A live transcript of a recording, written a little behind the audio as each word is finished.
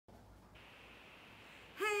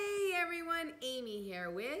everyone, Amy here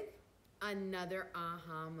with another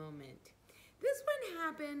aha moment. This one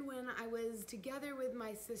happened when I was together with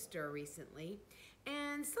my sister recently,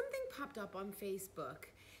 and something popped up on Facebook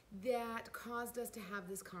that caused us to have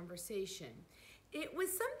this conversation. It was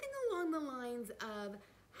something along the lines of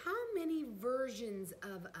how many versions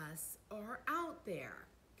of us are out there.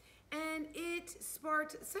 And it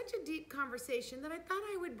sparked such a deep conversation that I thought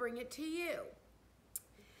I would bring it to you.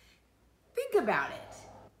 Think about it.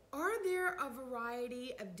 Are there a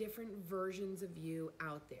variety of different versions of you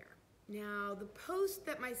out there? Now, the post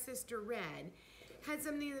that my sister read had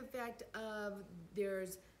something to the effect of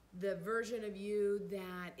there's the version of you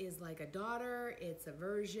that is like a daughter, it's a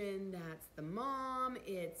version that's the mom,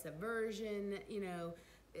 it's a version,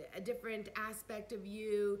 a different aspect of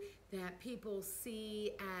you that people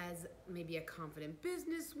see as maybe a confident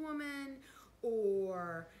businesswoman,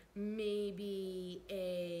 or maybe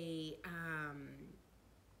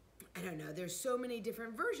I don't know, there's so many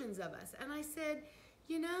different versions of us. And I said,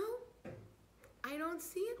 I don't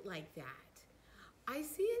see it like that. I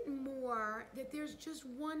see it more that there's just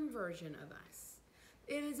one version of us.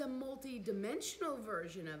 It is a multi-dimensional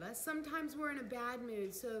version of us. Sometimes we're in a bad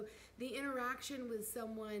mood, so the interaction with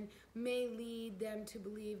someone may lead them to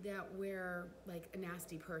believe that we're like a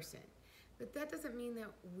nasty person. But that doesn't mean that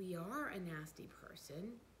we are a nasty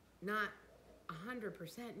person. Not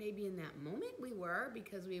 100%. Maybe in that moment we were,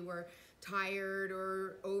 because we were tired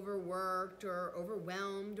or overworked or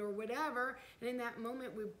overwhelmed or whatever, and in that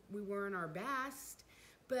moment we weren't our best.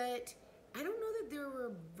 But I don't know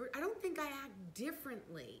that I don't think I act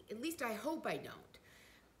differently. At least I hope I don't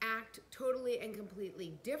act totally and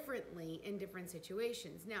completely differently in different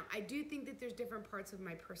situations. Now, I do think that there's different parts of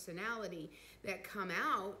my personality that come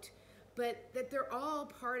out, but that they're all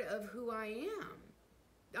part of who I am.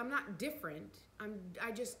 I'm not different.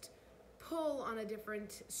 I just pull on a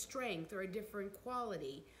different strength or a different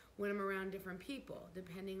quality when I'm around different people,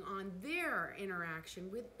 depending on their interaction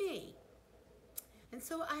with me. And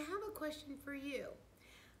so I have a question for you.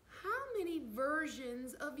 How many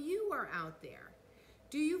versions of you are out there?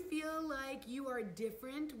 Do you feel like you are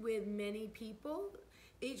different with many people?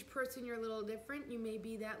 Each person you're a little different. You may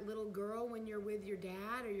be that little girl when you're with your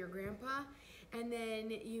dad or your grandpa, and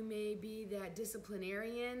then you may be that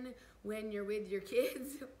disciplinarian when you're with your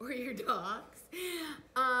kids or your dogs.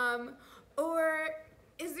 Or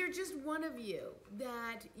is there just one of you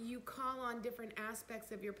that you call on different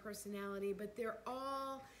aspects of your personality, but they're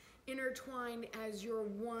all intertwined as your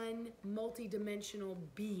one multidimensional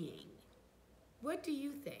being? What do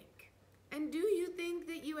you think? And do you think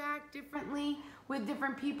that you act differently with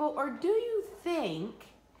different people, or do you think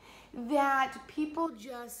that people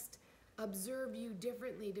just observe you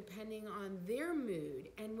differently depending on their mood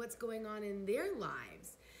and what's going on in their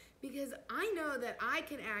lives? Because I know that I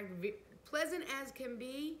can act pleasant as can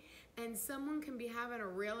be, and someone can be having a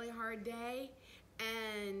really hard day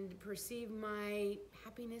and perceive my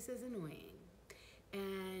happiness as annoying.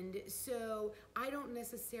 And so I don't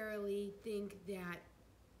necessarily think that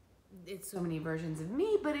it's so many versions of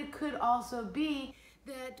me, but it could also be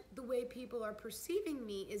that the way people are perceiving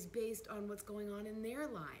me is based on what's going on in their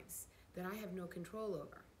lives that I have no control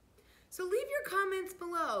over. So leave your comments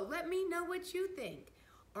below. Let me know what you think.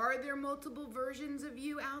 Are there multiple versions of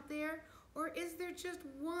you out there? Or is there just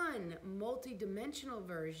one multi-dimensional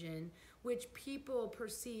version which people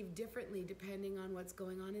perceive differently depending on what's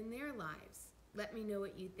going on in their lives? Let me know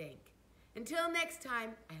what you think. Until next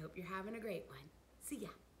time, I hope you're having a great one. See ya.